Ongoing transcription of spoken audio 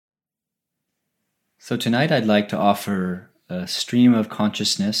So tonight I'd like to offer a stream of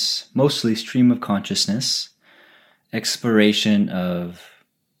consciousness, mostly stream of consciousness, exploration of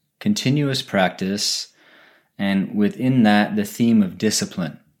continuous practice, and within that, the theme of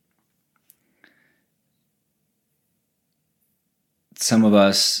discipline. Some of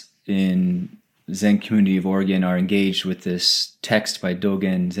us in Zen Community of Oregon are engaged with this text by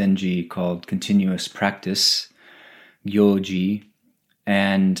Dogen Zenji called Continuous Practice, Gyoji.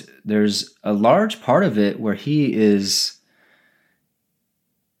 And there's a large part of it where he is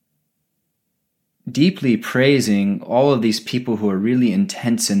deeply praising all of these people who are really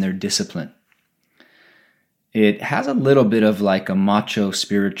intense in their discipline. It has a little bit of like a macho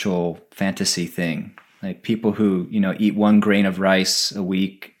spiritual fantasy thing, like people who, eat 1 grain of rice a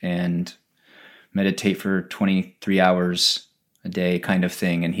week and meditate for 23 hours a day kind of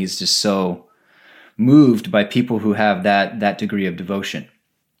thing. And he's just so moved by people who have that degree of devotion,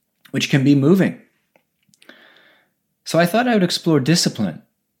 which can be moving. So I thought I would explore discipline.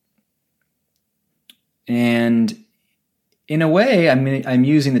 And in a way, I'm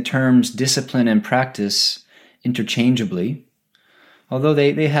using the terms discipline and practice interchangeably, although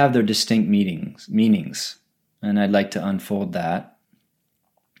they have their distinct meanings, and I'd like to unfold that.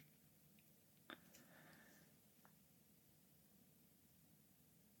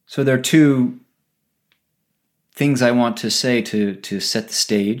 So there are two things I want to say to set the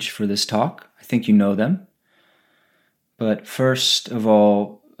stage for this talk. I think you know them. But first of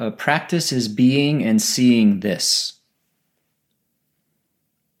all, practice is being and seeing this.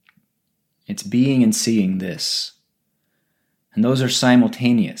 It's being and seeing this. And those are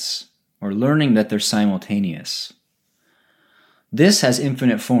simultaneous, or learning that they're simultaneous. This has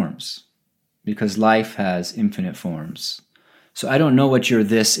infinite forms, because life has infinite forms. So I don't know what your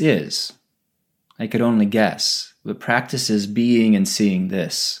this is. I could only guess, but practice is being and seeing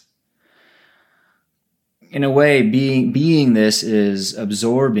this. In a way, being this is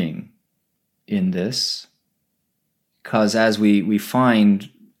absorbing in this, because as we find,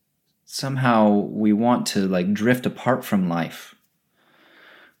 somehow we want to drift apart from life.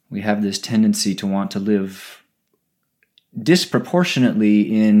 We have this tendency to want to live disproportionately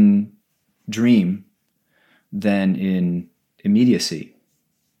in dream than in immediacy.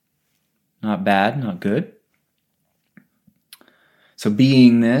 Not bad, not good. So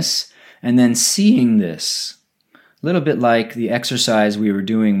being this, and then seeing this. A little bit like the exercise we were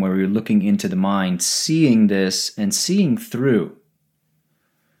doing where we were looking into the mind, seeing this and seeing through.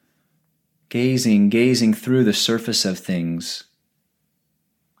 Gazing through the surface of things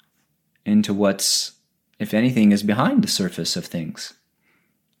into what's, if anything, is behind the surface of things.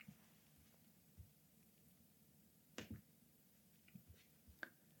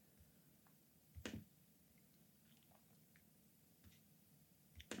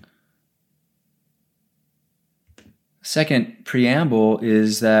 Second preamble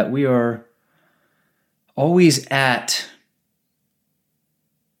is that we are always at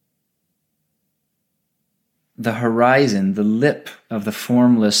the horizon, the lip of the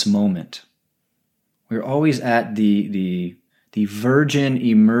formless moment. We're always at the virgin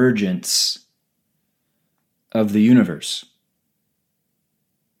emergence of the universe.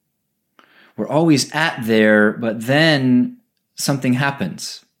 We're always at there, but then something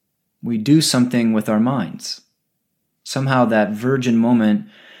happens. We do something with our minds. Somehow that virgin moment,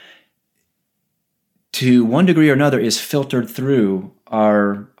 to one degree or another, is filtered through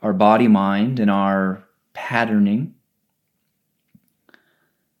our body, mind, and our patterning.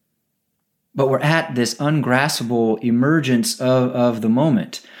 But we're at this ungraspable emergence of the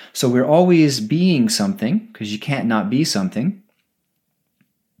moment. So we're always being something, because you can't not be something.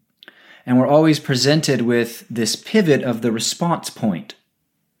 And we're always presented with this pivot of the response point.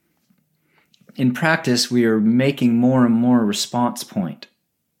 In practice, we are making more and more response point.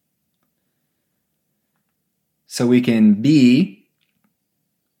 So we can be,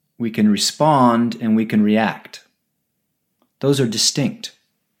 we can respond, and we can react. Those are distinct.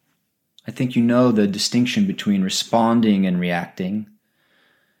 I think you know the distinction between responding and reacting.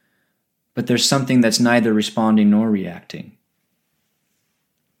 But there's something that's neither responding nor reacting.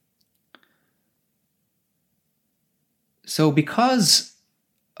 So because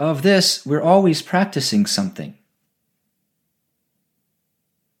of this, we're always practicing something.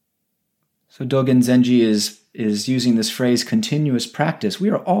 So Dogen Zenji is using this phrase, continuous practice. We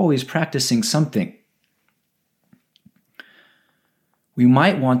are always practicing something. We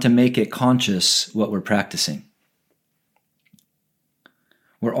might want to make it conscious what we're practicing.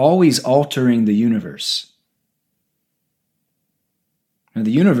 We're always altering the universe. Now,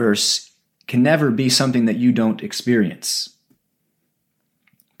 the universe can never be something that you don't experience,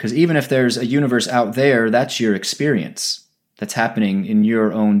 Because even if there's a universe out there, that's your experience. That's happening in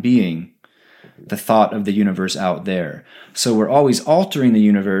your own being, the thought of the universe out there. So we're always altering the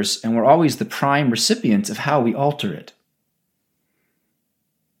universe, and we're always the prime recipients of how we alter it.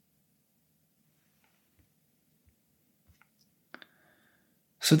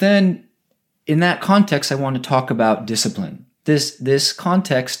 So then, in that context, I want to talk about discipline. This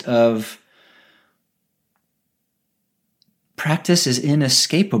context of practice is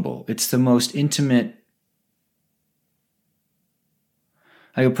inescapable. It's the most intimate.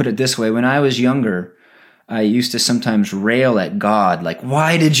 I would put it this way. When I was younger, I used to sometimes rail at God, like,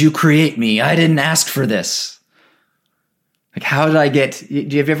 why did you create me? I didn't ask for this. Like, how did I get, have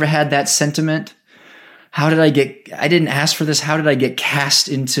you ever had that sentiment? I didn't ask for this. How did I get cast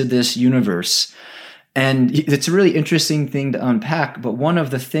into this universe? And it's a really interesting thing to unpack. But one of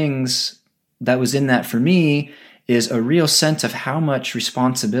the things that was in that for me is a real sense of how much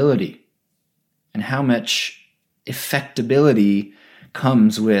responsibility and how much effectability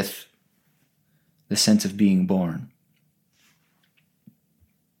comes with the sense of being born.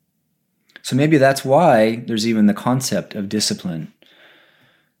 So maybe that's why there's even the concept of discipline,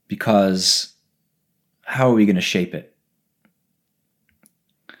 because how are we going to shape it?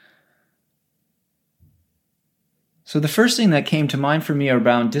 So the first thing that came to mind for me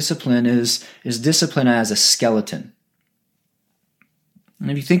around discipline is discipline as a skeleton.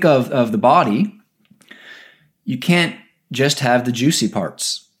 And if you think of the body, you can't just have the juicy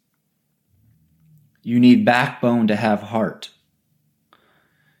parts. You need backbone to have heart.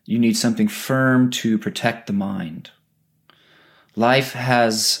 You need something firm to protect the mind. Life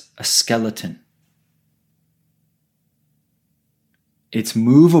has a skeleton. It's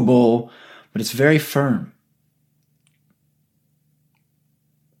movable, but it's very firm.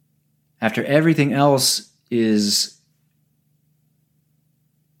 After everything else is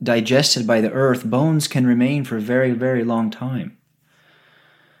digested by the earth, bones can remain for a very, very long time.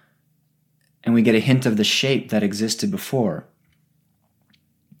 And we get a hint of the shape that existed before.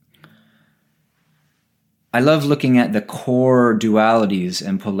 I love looking at the core dualities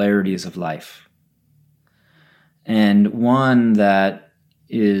and polarities of life. And one that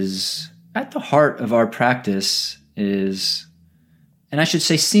is at the heart of our practice is, and I should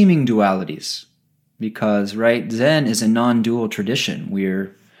say, seeming dualities. Because, right, Zen is a non-dual tradition.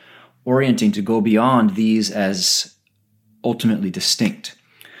 We're orienting to go beyond these as ultimately distinct.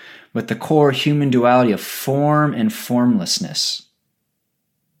 But the core human duality of form and formlessness.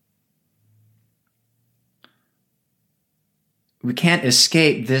 We can't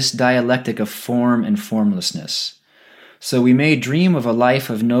escape this dialectic of form and formlessness. So we may dream of a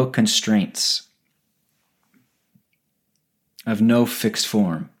life of no constraints, of no fixed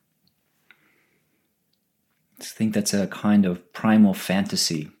form. I think that's a kind of primal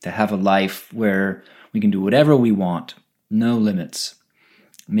fantasy, to have a life where we can do whatever we want, no limits.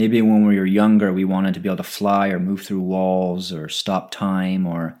 Maybe when we were younger, we wanted to be able to fly or move through walls or stop time,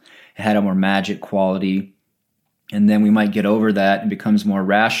 or it had a more magic quality. And then we might get over that and it becomes more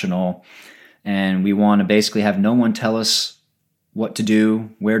rational. And we want to basically have no one tell us what to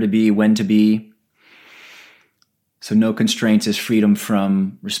do, where to be, when to be. So no constraints is freedom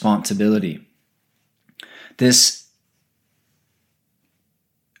from responsibility. This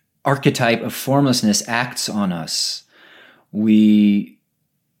archetype of formlessness acts on us. We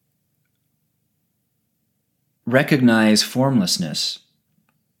recognize formlessness,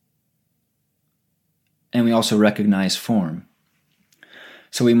 and we also recognize form.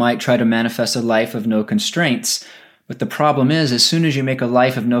 So we might try to manifest a life of no constraints, but the problem is, as soon as you make a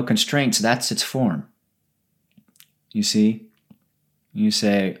life of no constraints, that's its form. You see? You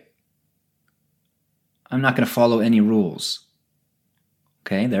say, I'm not going to follow any rules.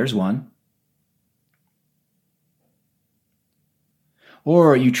 Okay, there's one.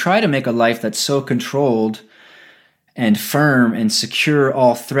 Or you try to make a life that's so controlled and firm and secure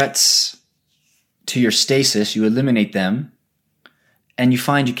all threats to your stasis, you eliminate them, and you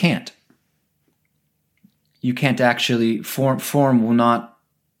find you can't. You can't actually, form will not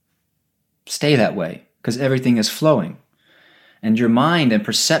stay that way because everything is flowing. And your mind and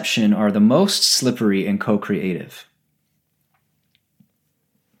perception are the most slippery and co-creative.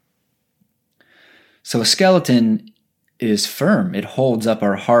 So a skeleton is firm. It holds up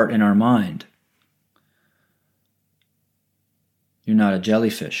our heart and our mind. You're not a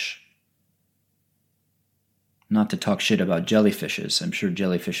jellyfish. Not to talk shit about jellyfishes. I'm sure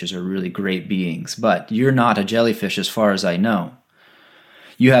jellyfishes are really great beings, but you're not a jellyfish as far as I know.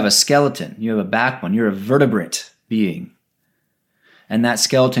 You have a skeleton. You have a backbone. You're a vertebrate being. And that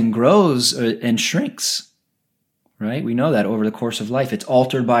skeleton grows and shrinks, right? We know that over the course of life. It's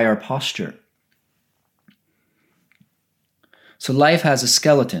altered by our posture. So life has a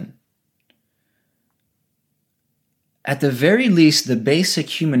skeleton. At the very least, the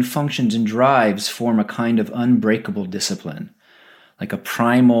basic human functions and drives form a kind of unbreakable discipline, like a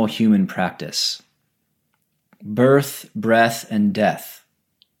primal human practice. Birth, breath, and death.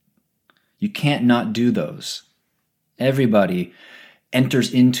 You can't not do those. Everybody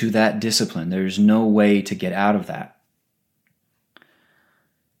enters into that discipline. There's no way to get out of that.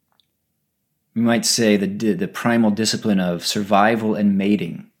 We might say the primal discipline of survival and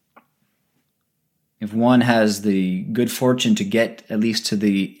mating. If one has the good fortune to get at least to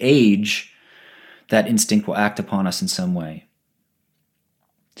the age, that instinct will act upon us in some way.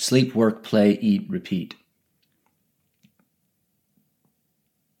 Sleep, work, play, eat, repeat.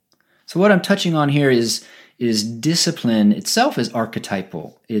 So what I'm touching on here is discipline itself is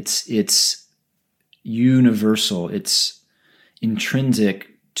archetypal. It's universal. It's intrinsic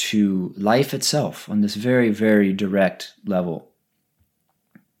to life itself on this very, very direct level.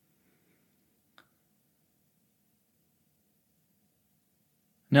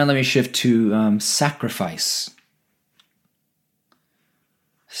 Now let me shift to sacrifice.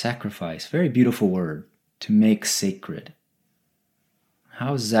 Sacrifice, very beautiful word, to make sacred.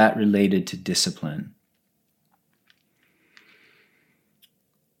 How is that related to discipline?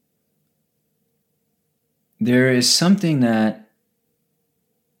 There is something that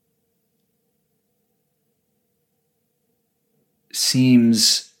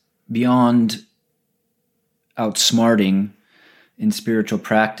seems beyond outsmarting in spiritual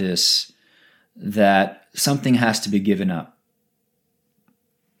practice, that something has to be given up.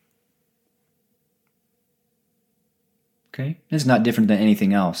 Okay? It's not different than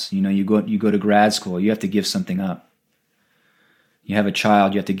anything else. You go to grad school, you have to give something up. You have a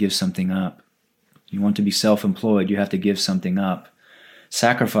child, you have to give something up. You want to be self-employed, you have to give something up.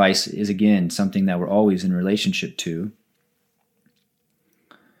 Sacrifice is, again, something that we're always in relationship to.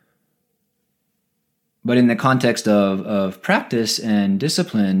 But in the context of practice and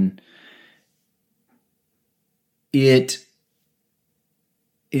discipline, it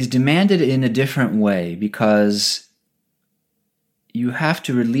is demanded in a different way because you have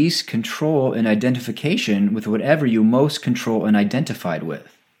to release control and identification with whatever you most control and identified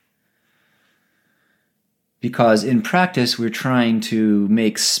with. Because in practice, we're trying to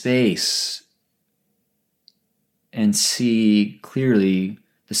make space and see clearly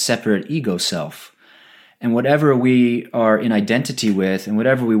the separate ego self. And whatever we are in identity with and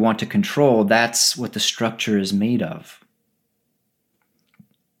whatever we want to control, that's what the structure is made of.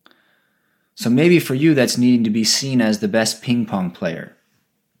 So maybe for you, that's needing to be seen as the best ping pong player.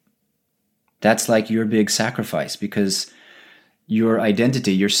 That's like your big sacrifice because your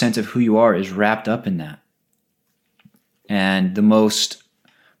identity, your sense of who you are is wrapped up in that. And the most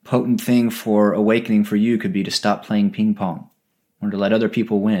potent thing for awakening for you could be to stop playing ping pong or to let other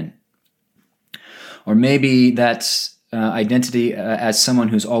people win. Or maybe that's identity as someone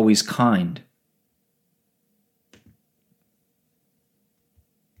who's always kind.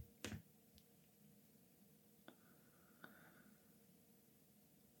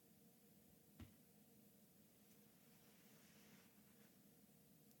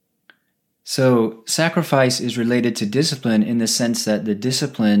 So sacrifice is related to discipline in the sense that the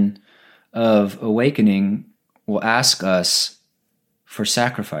discipline of awakening will ask us for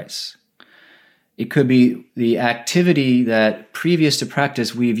sacrifice. It could be the activity that previous to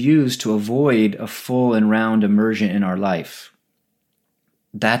practice we've used to avoid a full and round immersion in our life.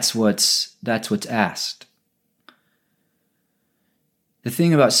 That's what's asked. The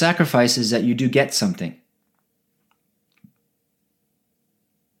thing about sacrifice is that you do get something.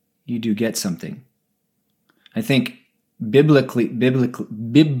 You do get something. I think biblically,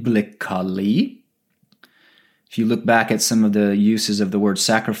 if you look back at some of the uses of the word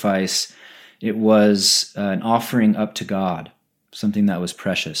sacrifice, it was an offering up to God, something that was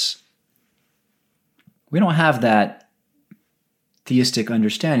precious. We don't have that theistic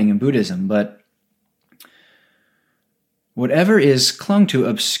understanding in Buddhism, but whatever is clung to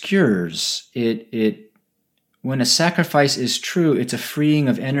obscures it. When a sacrifice is true, it's a freeing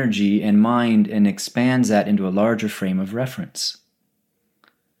of energy and mind and expands that into a larger frame of reference.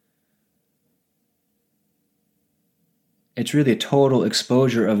 It's really a total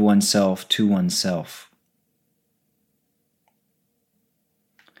exposure of oneself to oneself.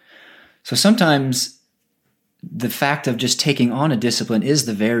 So sometimes the fact of just taking on a discipline is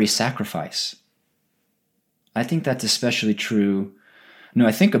the very sacrifice. I think that's especially true.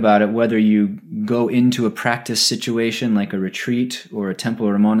 I think about it, whether you go into a practice situation like a retreat or a temple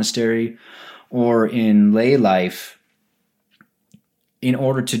or a monastery, or in lay life, in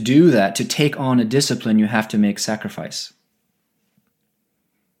order to do that, to take on a discipline, you have to make sacrifice.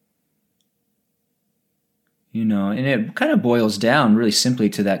 And it kind of boils down really simply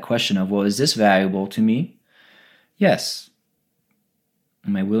to that question of, well, is this valuable to me? Yes.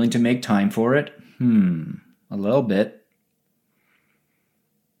 Am I willing to make time for it? A little bit.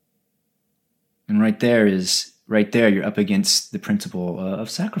 And right there, you're up against the principle of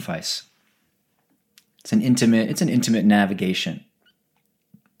sacrifice. It's an intimate navigation.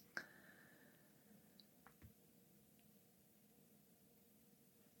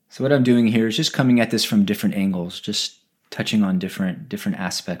 So what I'm doing here is just coming at this from different angles, just touching on different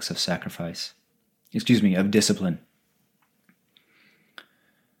aspects of sacrifice. Of discipline.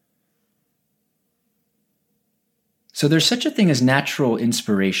 So there's such a thing as natural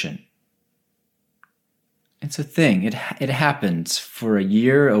inspiration. It's a thing. It happens for a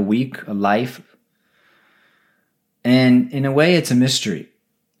year, a week, a life. And in a way, it's a mystery.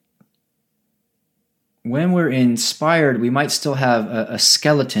 When we're inspired, we might still have a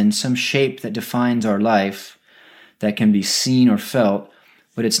skeleton, some shape that defines our life that can be seen or felt,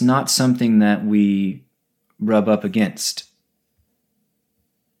 but it's not something that we rub up against.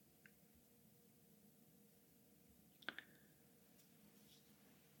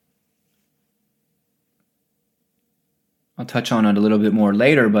 I'll touch on it a little bit more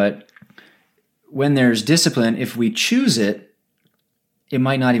later, but when there's discipline, if we choose it, it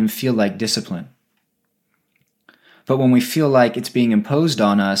might not even feel like discipline. But when we feel like it's being imposed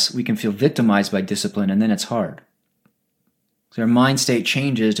on us, we can feel victimized by discipline, and then it's hard. So our mind state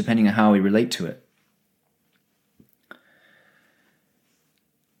changes depending on how we relate to it.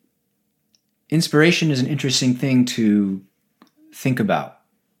 Inspiration is an interesting thing to think about.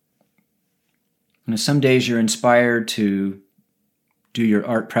 Some days you're inspired to do your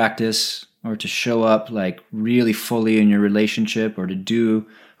art practice or to show up like really fully in your relationship or to do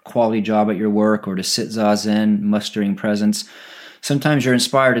a quality job at your work or to sit zazen, mustering presence. Sometimes you're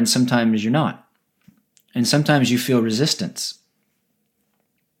inspired and sometimes you're not. And sometimes you feel resistance.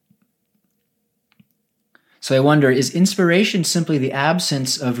 So I wonder, is inspiration simply the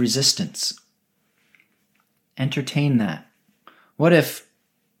absence of resistance? Entertain that. What if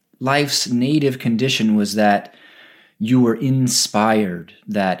life's native condition was that you were inspired,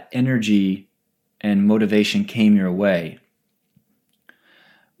 that energy and motivation came your way?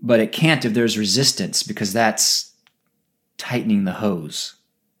 But it can't if there's resistance, because that's tightening the hose.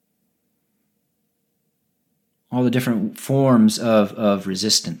 All the different forms of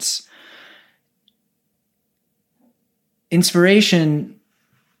resistance. Inspiration,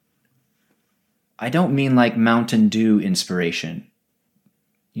 I don't mean like Mountain Dew inspiration.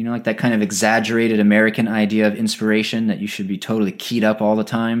 Like that kind of exaggerated American idea of inspiration, that you should be totally keyed up all the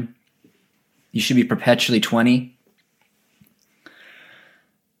time. You should be perpetually 20.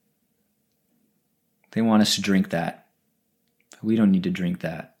 They want us to drink that. We don't need to drink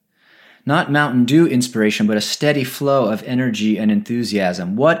that. Not Mountain Dew inspiration, but a steady flow of energy and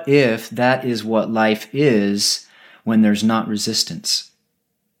enthusiasm. What if that is what life is when there's not resistance?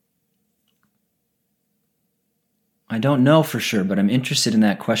 I don't know for sure, but I'm interested in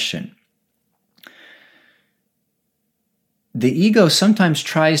that question. The ego sometimes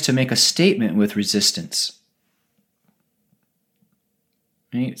tries to make a statement with resistance.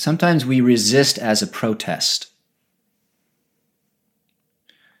 Right? Sometimes we resist as a protest.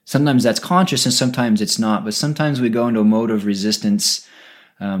 Sometimes that's conscious and sometimes it's not, but sometimes we go into a mode of resistance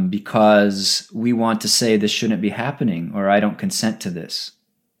because we want to say this shouldn't be happening, or I don't consent to this.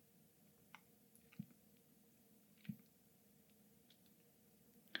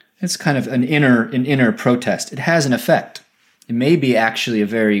 It's kind of an inner protest. It has an effect. It may be actually a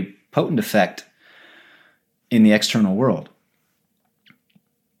very potent effect in the external world.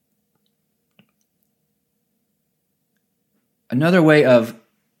 Another way of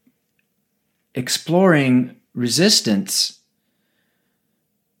exploring resistance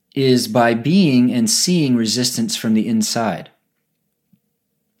is by being and seeing resistance from the inside.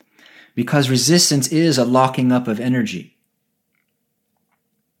 Because resistance is a locking up of energy.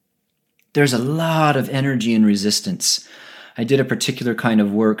 There's a lot of energy in resistance. I did a particular kind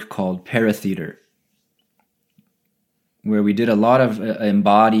of work called paratheater, where we did a lot of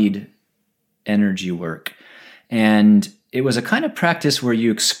embodied energy work. And it was a kind of practice where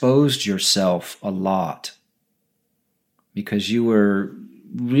you exposed yourself a lot because you were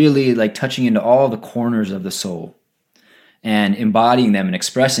really like touching into all the corners of the soul and embodying them and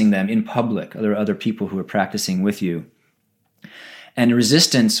expressing them in public. There were other people who were practicing with you. And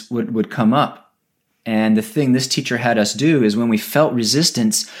resistance would come up. And the thing this teacher had us do is when we felt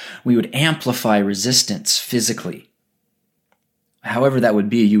resistance, we would amplify resistance physically. However that would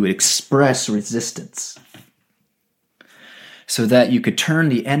be, you would express resistance so that you could turn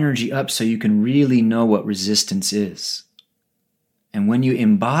the energy up so you can really know what resistance is. And when you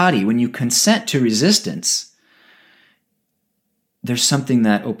embody, when you consent to resistance, there's something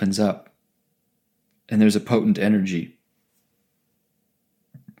that opens up, and there's a potent energy.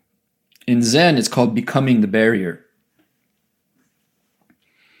 In Zen, it's called becoming the barrier.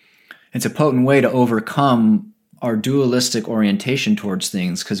 It's a potent way to overcome our dualistic orientation towards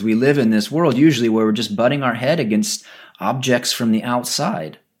things, because we live in this world usually where we're just butting our head against objects from the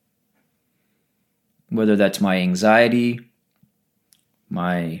outside. Whether that's my anxiety,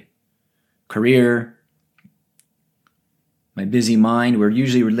 my career, my busy mind, we're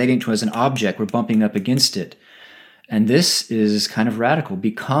usually relating to it as an object, we're bumping up against it. And this is kind of radical.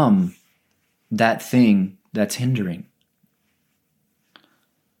 Become that thing that's hindering.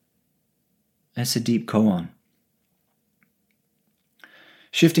 That's a deep koan.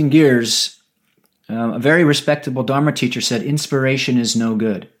 Shifting gears, a very respectable Dharma teacher said, inspiration is no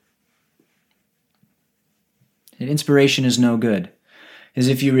good. And inspiration is no good. Is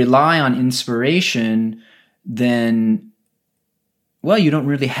if you rely on inspiration, then, well, you don't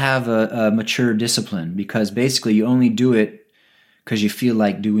really have a mature discipline, because basically you only do it because you feel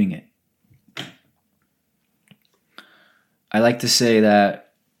like doing it. I like to say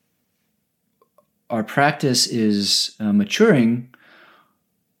that our practice is maturing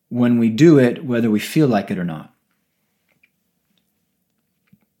when we do it whether we feel like it or not.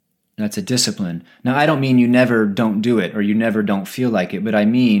 That's a discipline. Now, I don't mean you never don't do it or you never don't feel like it, but I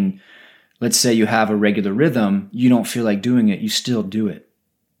mean, let's say you have a regular rhythm, you don't feel like doing it, you still do it.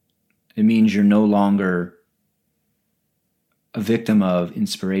 It means you're no longer a victim of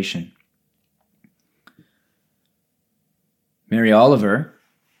inspiration. Mary Oliver,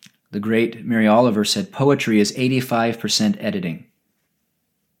 the great Mary Oliver, said poetry is 85% editing.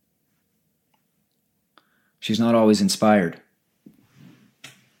 She's not always inspired.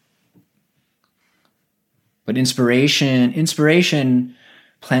 But inspiration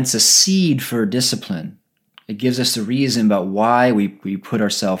plants a seed for discipline. It gives us the reason about why we put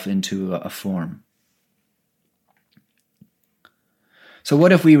ourselves into a form. So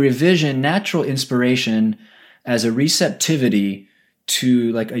what if we revision natural inspiration as a receptivity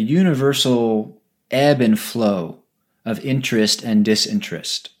to like a universal ebb and flow of interest and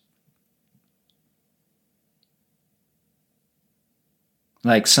disinterest?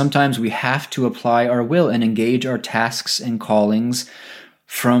 Like sometimes we have to apply our will and engage our tasks and callings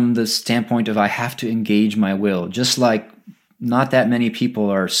from the standpoint of I have to engage my will. Just like not that many people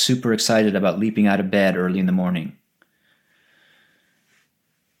are super excited about leaping out of bed early in the morning.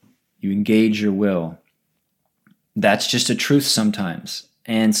 You engage your will. That's just a truth sometimes.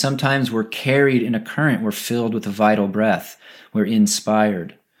 And sometimes we're carried in a current. We're filled with a vital breath. We're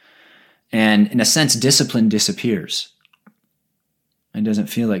inspired. And in a sense, discipline disappears. It doesn't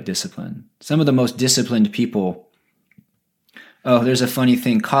feel like discipline. Some of the most disciplined people, there's a funny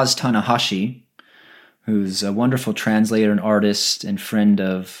thing. Kaz Tanahashi, who's a wonderful translator and artist and friend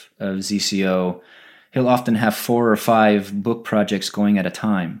of ZCO, he'll often have 4 or 5 book projects going at a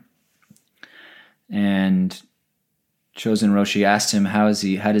time. And Chozen Roshi asked him, how does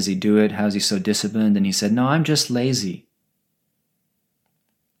he do it? How is he so disciplined? And he said, no, I'm just lazy.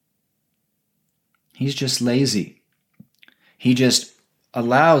 He's just lazy. He just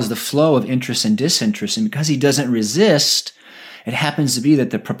allows the flow of interest and disinterest, and because he doesn't resist, it happens to be that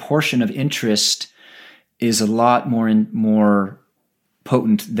the proportion of interest is a lot more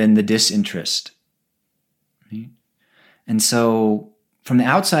potent than the disinterest. Right? And so from the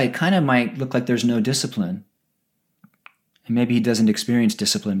outside, it kind of might look like there's no discipline. And maybe he doesn't experience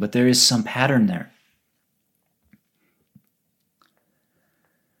discipline, but there is some pattern there.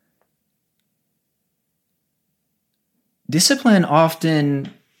 Discipline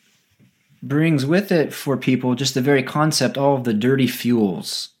often brings with it for people just the very concept, all of the dirty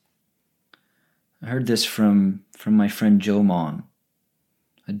fuels. I heard this from my friend Joe Mon,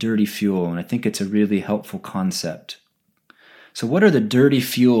 a dirty fuel, and I think it's a really helpful concept. So what are the dirty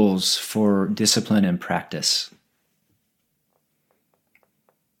fuels for discipline and practice?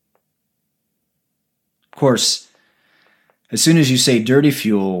 Of course, as soon as you say dirty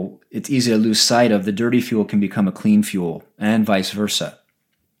fuel, it's easy to lose sight of the dirty fuel can become a clean fuel, and vice versa.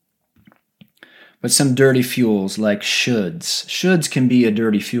 But some dirty fuels like shoulds can be a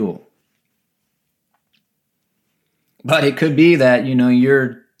dirty fuel. But it could be that,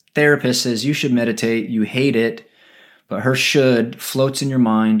 your therapist says you should meditate, you hate it, But her should floats in your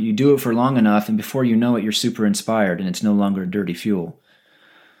mind. You do it for long enough, and before you know it, you're super inspired, and it's no longer a dirty fuel.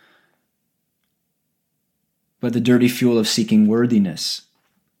 But the dirty fuel of seeking worthiness,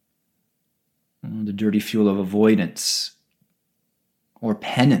 the dirty fuel of avoidance or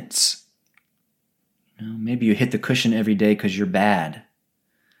penance. Maybe you hit the cushion every day because you're bad.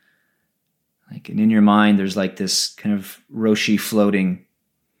 And in your mind, there's this kind of Roshi floating,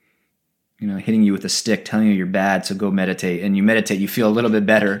 hitting you with a stick, telling you you're bad, so go meditate. And you meditate, you feel a little bit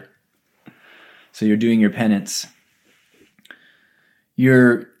better. So you're doing your penance.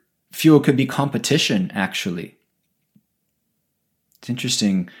 Your fuel could be competition, actually. It's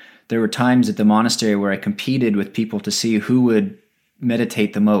interesting. There were times at the monastery where I competed with people to see who would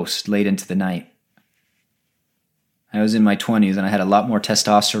meditate the most late into the night. I was in my 20s and I had a lot more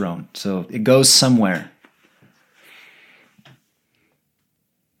testosterone, so it goes somewhere.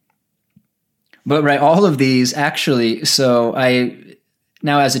 But all of these actually,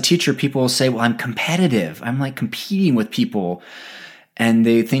 now as a teacher, people will say, well, I'm competitive. I'm competing with people. And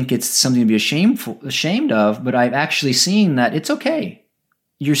they think it's something to be ashamed of, but I've actually seen that it's okay.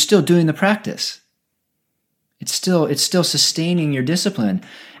 You're still doing the practice. It's still sustaining your discipline,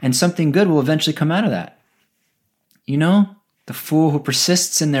 and something good will eventually come out of that. The fool who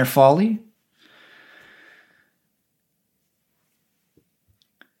persists in their folly.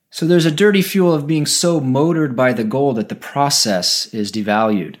 So there's a dirty fuel of being so motored by the goal that the process is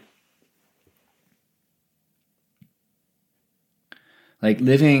devalued.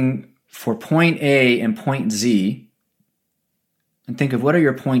 Living for point A and point Z, and think of what are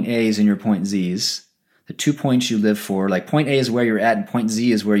your point A's and your point Z's, the 2 points you live for. Point A is where you're at and point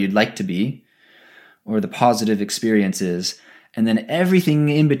Z is where you'd like to be, or the positive experiences, and then everything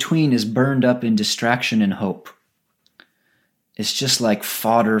in between is burned up in distraction and hope. It's just like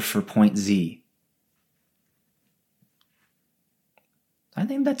fodder for point Z. I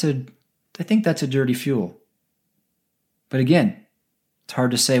think that's a dirty fuel. But again, it's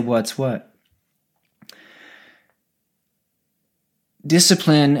hard to say what's what.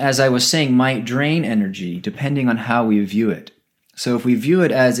 Discipline, as I was saying, might drain energy depending on how we view it. So if we view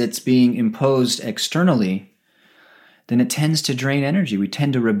it as it's being imposed externally, then it tends to drain energy. We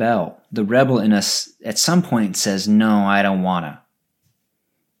tend to rebel. The rebel in us at some point says, no, I don't wanna.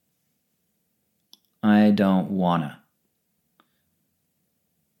 I don't wanna.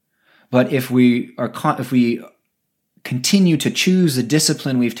 But if we continue to choose the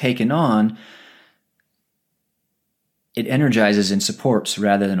discipline we've taken on, it energizes and supports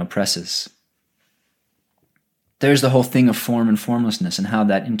rather than oppresses. There's the whole thing of form and formlessness and how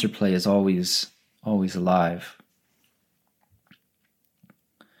that interplay is always alive.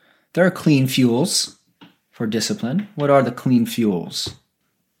 There are clean fuels for discipline. What are the clean fuels?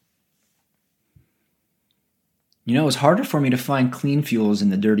 It was harder for me to find clean fuels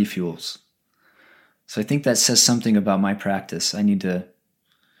than the dirty fuels. So I think that says something about my practice. I need to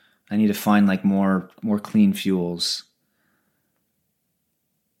find more clean fuels.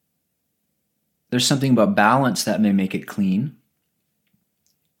 There's something about balance that may make it clean.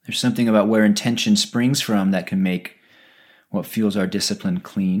 There's something about where intention springs from that can make what fuels our discipline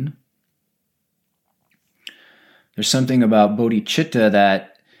clean. There's something about bodhicitta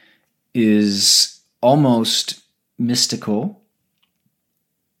that is almost mystical.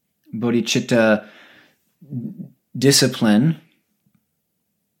 Bodhicitta discipline.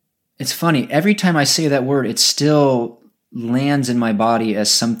 It's funny, every time I say that word, it still lands in my body as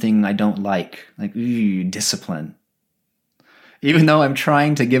something I don't like discipline. Even though I'm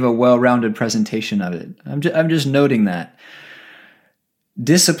trying to give a well-rounded presentation of it. I'm just noting that.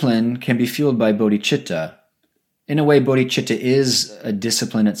 Discipline can be fueled by bodhicitta. In a way, bodhicitta is a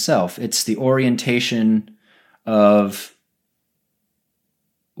discipline itself. It's the orientation of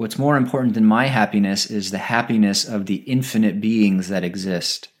what's more important than my happiness is the happiness of the infinite beings that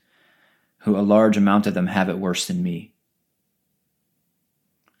exist, who a large amount of them have it worse than me.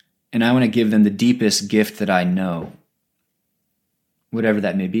 And I want to give them the deepest gift that I know, whatever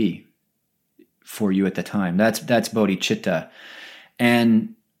that may be for you at the time. That's bodhicitta.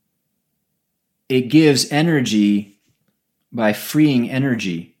 And it gives energy by freeing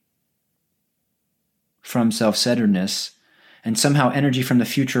energy from self-centeredness, and somehow energy from the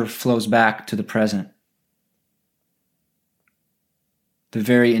future flows back to the present. The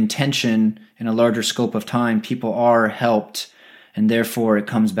very intention in a larger scope of time, people are helped, and therefore it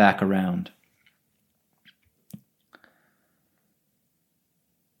comes back around.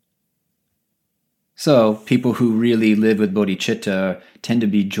 So people who really live with bodhicitta tend to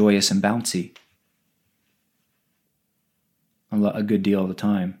be joyous and bouncy a good deal of the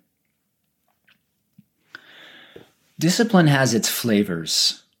time. Discipline has its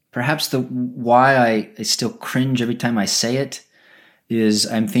flavors. Perhaps the why I still cringe every time I say it is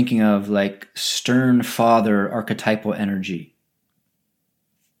I'm thinking of like stern father archetypal energy.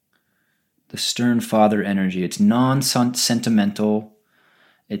 The stern father energy. It's non-sentimental.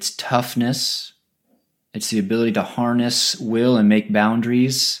 It's toughness. It's the ability to harness will and make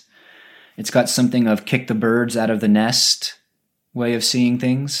boundaries. It's got something of kick the birds out of the nest way of seeing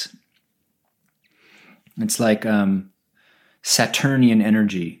things. It's like Saturnian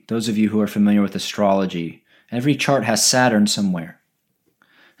energy. Those of you who are familiar with astrology, every chart has Saturn somewhere.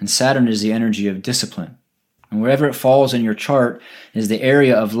 And Saturn is the energy of discipline. And wherever it falls in your chart is the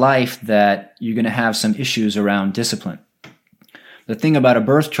area of life that you're going to have some issues around discipline. The thing about a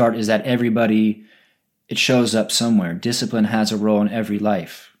birth chart is that it shows up somewhere. Discipline has a role in every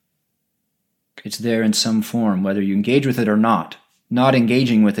life. It's there in some form, whether you engage with it or not. Not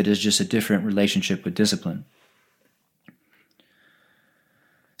engaging with it is just a different relationship with discipline.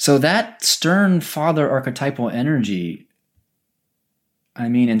 So that stern father archetypal energy, I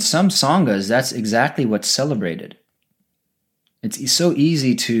mean, in some sanghas, that's exactly what's celebrated. It's so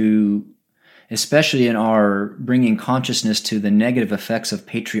easy to, especially in our bringing consciousness to the negative effects of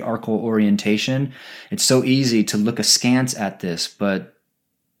patriarchal orientation, it's so easy to look askance at this, but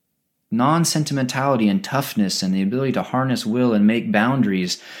non-sentimentality and toughness and the ability to harness will and make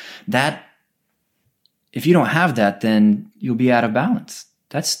boundaries, that, if you don't have that, then you'll be out of balance.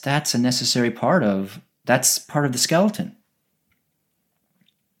 That's a necessary part of, that's part of the skeleton.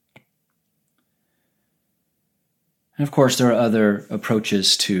 And of course, there are other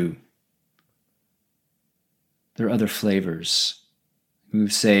approaches too. There are other flavors. We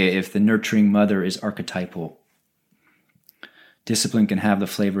would say if the nurturing mother is archetypal, discipline can have the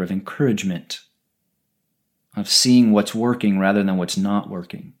flavor of encouragement, of seeing what's working rather than what's not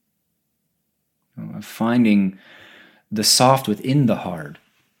working, of finding the soft within the hard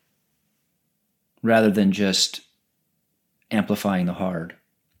rather than just amplifying the hard.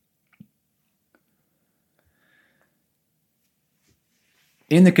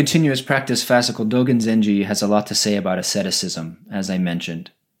 In the continuous practice fascicle, Dogen Zenji has a lot to say about asceticism, as I mentioned.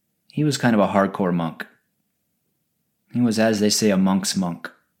 He was kind of a hardcore monk. He was, as they say, a monk's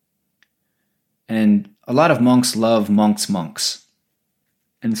monk. And a lot of monks love monks.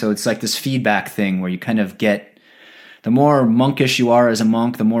 And so it's like this feedback thing where you kind of get, the more monkish you are as a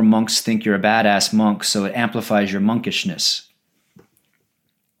monk, the more monks think you're a badass monk, so it amplifies your monkishness.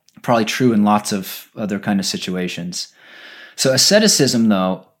 Probably true in lots of other kind of situations. So asceticism,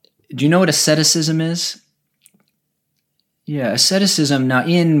 though, do you know what asceticism is? Yeah, asceticism, now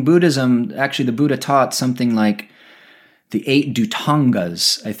in Buddhism, actually the Buddha taught something like the 8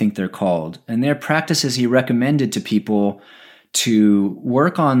 Dhutangas, I think they're called. And they're practices he recommended to people to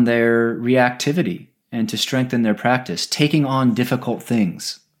work on their reactivity and to strengthen their practice, taking on difficult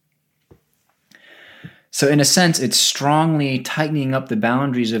things. So in a sense, it's strongly tightening up the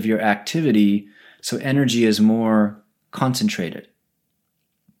boundaries of your activity so energy is more concentrated.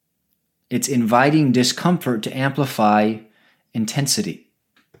 It's inviting discomfort to amplify intensity.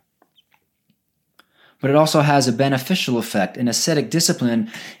 But it also has a beneficial effect. An ascetic discipline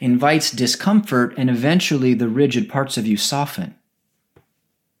invites discomfort, and eventually the rigid parts of you soften.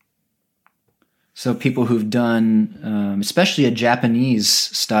 So people who've done, especially a Japanese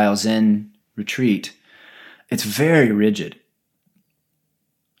style Zen retreat, it's very rigid.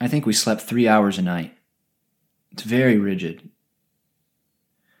 I think we slept 3 hours a night. It's very rigid.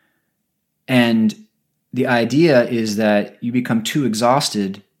 And the idea is that you become too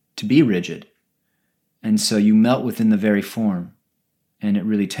exhausted to be rigid. And so you melt within the very form, and it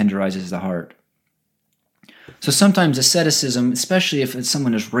really tenderizes the heart. So sometimes asceticism, especially if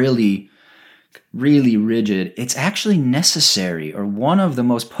someone is really, really rigid, it's actually necessary or one of the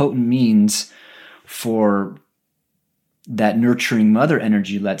most potent means for that nurturing mother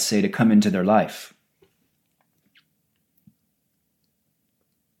energy, let's say, to come into their life.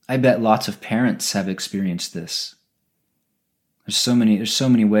 I bet lots of parents have experienced this. There's so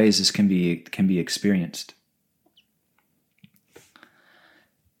many ways this can be experienced.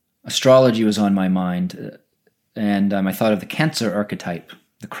 Astrology was on my mind, and I thought of the Cancer archetype,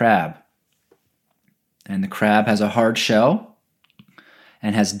 the crab. And the crab has a hard shell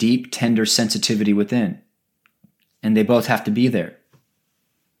and has deep, tender sensitivity within. And they both have to be there.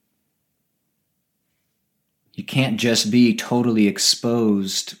 You can't just be totally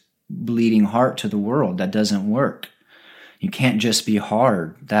exposed, bleeding heart to the world. That doesn't work. You can't just be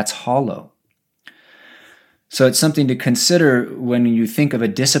hard. That's hollow. So it's something to consider when you think of a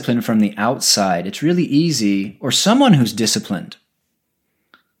discipline from the outside. It's really easy, or someone who's disciplined.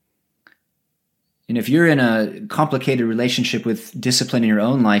 And if you're in a complicated relationship with discipline in your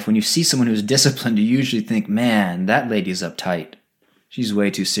own life, when you see someone who's disciplined, you usually think, man, that lady's uptight. She's way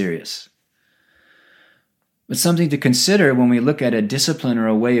too serious. But something to consider when we look at a discipline or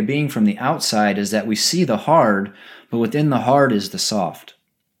a way of being from the outside is that we see the hard, but within the hard is the soft.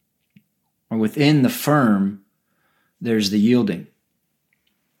 Or within the firm, there's the yielding.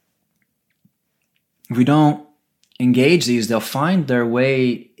 If we don't engage these, they'll find their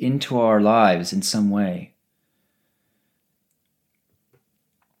way into our lives in some way.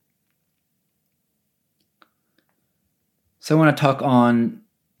 So I want to talk on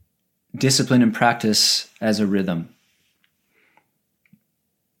discipline and practice as a rhythm.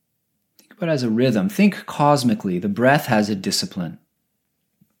 Think about it as a rhythm. Think cosmically. The breath has a discipline.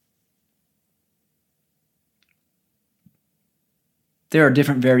 There are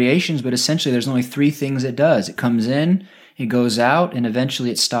different variations, but essentially there's only three things it does. It comes in, it goes out, and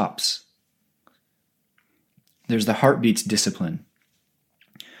eventually it stops. There's the heartbeat's discipline.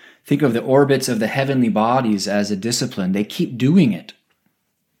 Think of the orbits of the heavenly bodies as a discipline. They keep doing it.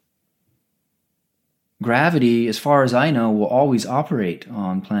 Gravity, as far as I know, will always operate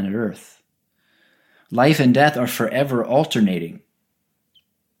on planet Earth. Life and death are forever alternating.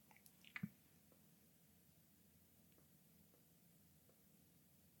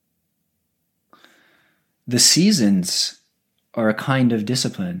 The seasons are a kind of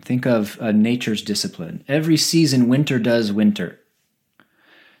discipline. Think of nature's discipline. Every season, winter does winter.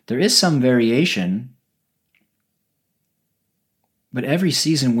 There is some variation, but every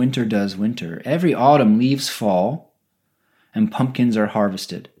season, winter does winter. Every autumn, leaves fall, and pumpkins are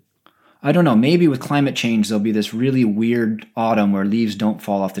harvested. I don't know, maybe with climate change, there'll be this really weird autumn where leaves don't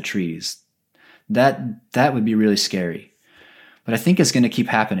fall off the trees. That would be really scary. But I think it's going to keep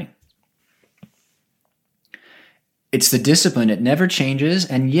happening. It's the discipline. It never changes,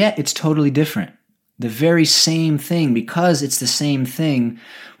 and yet it's totally different. The very same thing, because it's the same thing,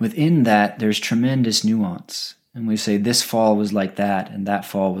 within that there's tremendous nuance. And we say this fall was like that, and that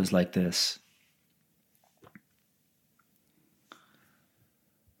fall was like this.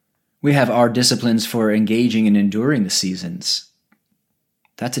 We have our disciplines for engaging and enduring the seasons.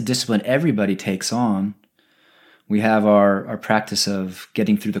 That's a discipline everybody takes on. We have our practice of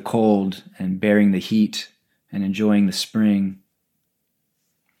getting through the cold and bearing the heat and enjoying the spring.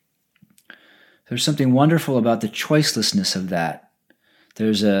 There's something wonderful about the choicelessness of that.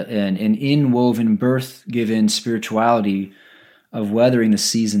 There's an inwoven, birth-given spirituality of weathering the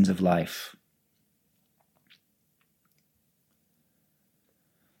seasons of life.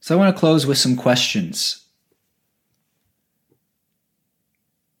 So I want to close with some questions.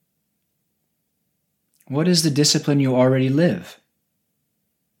 What is the discipline you already live?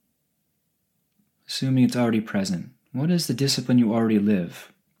 Assuming it's already present. What is the discipline you already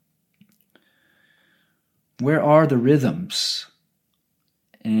live? Where are the rhythms?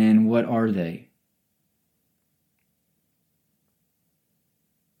 And what are they?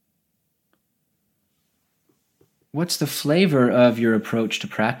 What's the flavor of your approach to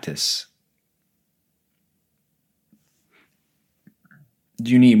practice?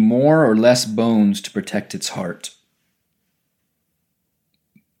 Do you need more or less bones to protect its heart?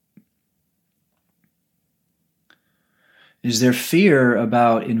 Is there fear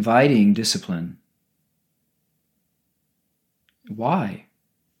about inviting discipline? Why?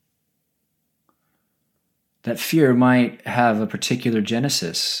 That fear might have a particular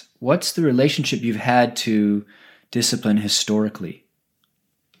genesis. What's the relationship you've had to discipline historically?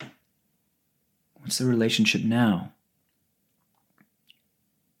 What's the relationship now?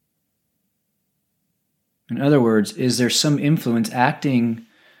 In other words, is there some influence acting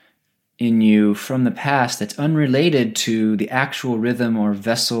in you from the past that's unrelated to the actual rhythm or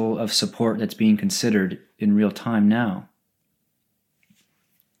vessel of support that's being considered in real time now?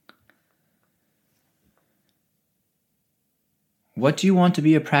 What do you want to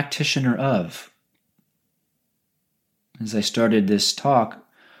be a practitioner of? As I started this talk,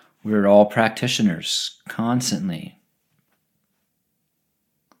 we're all practitioners, constantly.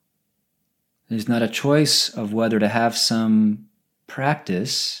 There's not a choice of whether to have some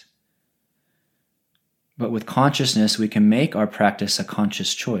practice, but with consciousness, we can make our practice a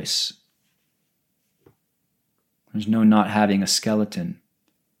conscious choice. There's no not having a skeleton.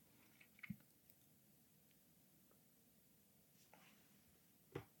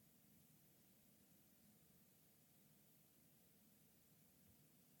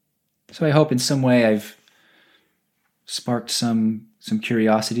 So I hope in some way I've sparked some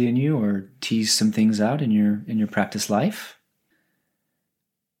curiosity in you or teased some things out in your practice life.